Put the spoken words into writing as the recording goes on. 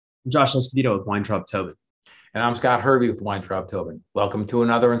Josh Escovedo with Weintraub Tobin. And I'm Scott Hervey with Weintraub Tobin. Welcome to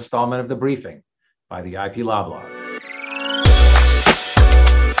another installment of The Briefing by the IP Law Blog.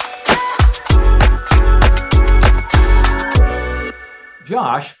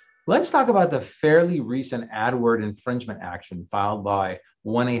 Josh, let's talk about the fairly recent AdWord infringement action filed by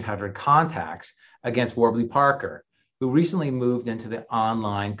 1-800-CONTACTS against Warby Parker, who recently moved into the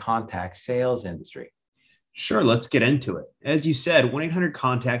online contact sales industry. Sure, let's get into it. As you said,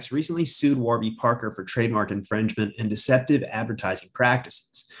 1-800-CONTACTS recently sued Warby Parker for trademark infringement and deceptive advertising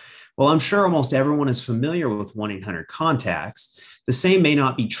practices. While I'm sure almost everyone is familiar with 1-800-CONTACTS, the same may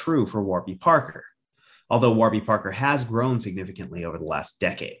not be true for Warby Parker, although Warby Parker has grown significantly over the last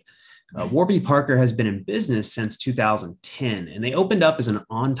decade. Warby Parker has been in business since 2010, and they opened up as an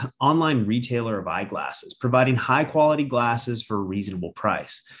online retailer of eyeglasses, providing high-quality glasses for a reasonable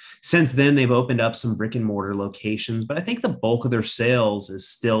price. Since then, they've opened up some brick and mortar locations, but I think the bulk of their sales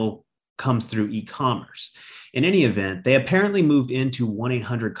still comes through e-commerce. In any event, they apparently moved into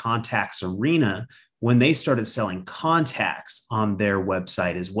 1-800-CONTACTS arena when they started selling contacts on their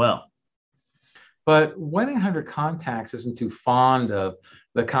website as well. But 1-800-CONTACTS isn't too fond of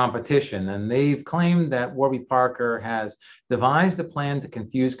the competition, and they've claimed that Warby Parker has devised a plan to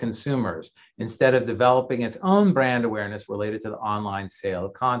confuse consumers instead of developing its own brand awareness related to the online sale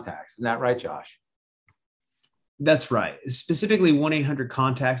of contacts. Isn't that right, Josh? That's right. Specifically,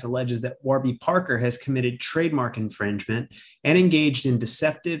 1-800-CONTACTS alleges that Warby Parker has committed trademark infringement and engaged in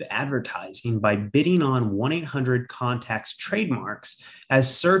deceptive advertising by bidding on 1-800-CONTACTS trademarks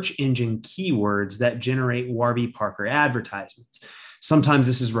as search engine keywords that generate Warby Parker advertisements. Sometimes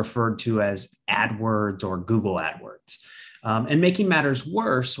this is referred to as Adwords or Google Adwords. And making matters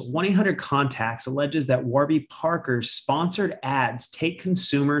worse, 1-800-CONTACTS alleges that Warby Parker's sponsored ads take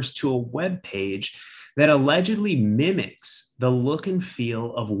consumers to a web page that allegedly mimics the look and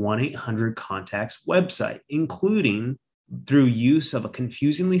feel of 1-800-CONTACTS website, including through use of a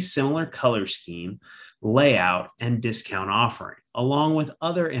confusingly similar color scheme, layout, and discount offering, along with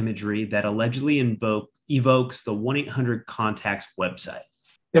other imagery that allegedly evokes the 1-800-CONTACTS website.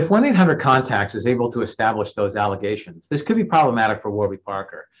 If 1-800-CONTACTS is able to establish those allegations, this could be problematic for Warby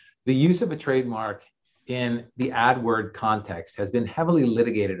Parker. The use of a trademark in the AdWord context has been heavily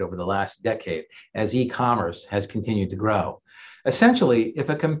litigated over the last decade as e-commerce has continued to grow. Essentially, if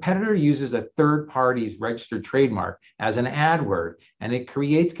a competitor uses a third party's registered trademark as an AdWord and it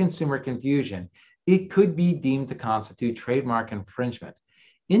creates consumer confusion, it could be deemed to constitute trademark infringement.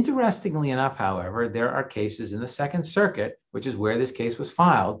 Interestingly enough, however, there are cases in the Second Circuit, which is where this case was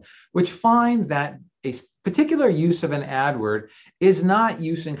filed, which find that a particular use of an AdWord is not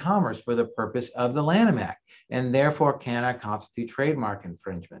use in commerce for the purpose of the Lanham Act and therefore cannot constitute trademark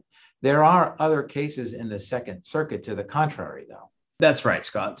infringement. There are other cases in the Second Circuit to the contrary, though. That's right,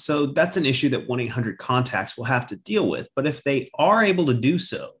 Scott. So that's an issue that 1-800-CONTACTS will have to deal with. But if they are able to do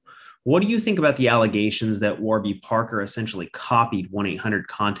so, what do you think about the allegations that Warby Parker essentially copied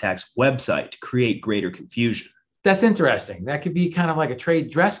 1-800-CONTACTS website to create greater confusion? That's interesting. That could be kind of like a trade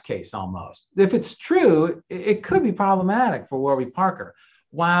dress case almost. If it's true, it could be problematic for Warby Parker.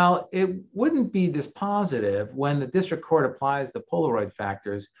 While it wouldn't be dispositive when the district court applies the Polaroid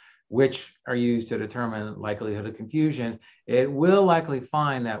factors, which are used to determine likelihood of confusion, it will likely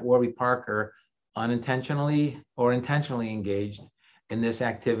find that Warby Parker unintentionally or intentionally engaged in this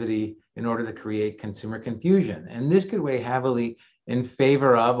activity in order to create consumer confusion. And this could weigh heavily in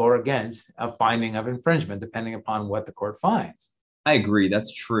favor of or against a finding of infringement, depending upon what the court finds. I agree,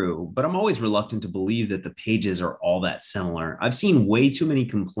 that's true, but I'm always reluctant to believe that the pages are all that similar. I've seen way too many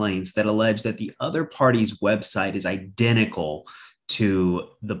complaints that allege that the other party's website is identical to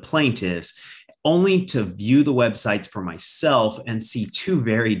the plaintiff's, only to view the websites for myself and see two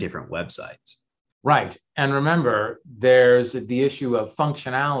very different websites. Right. And remember, there's the issue of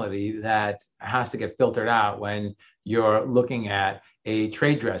functionality that has to get filtered out when you're looking at a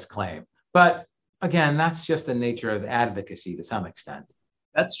trade dress claim. But again, that's just the nature of advocacy to some extent.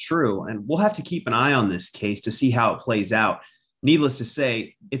 That's true. And we'll have to keep an eye on this case to see how it plays out. Needless to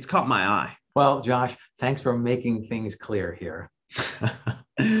say, it's caught my eye. Well, Josh, thanks for making things clear here.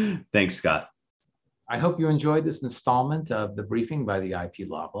 Thanks, Scott. I hope you enjoyed this installment of The Briefing by the IP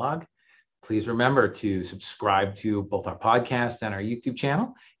Law Blog. Please remember to subscribe to both our podcast and our YouTube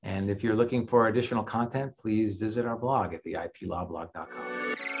channel. And if you're looking for additional content, please visit our blog at theiplawblog.com.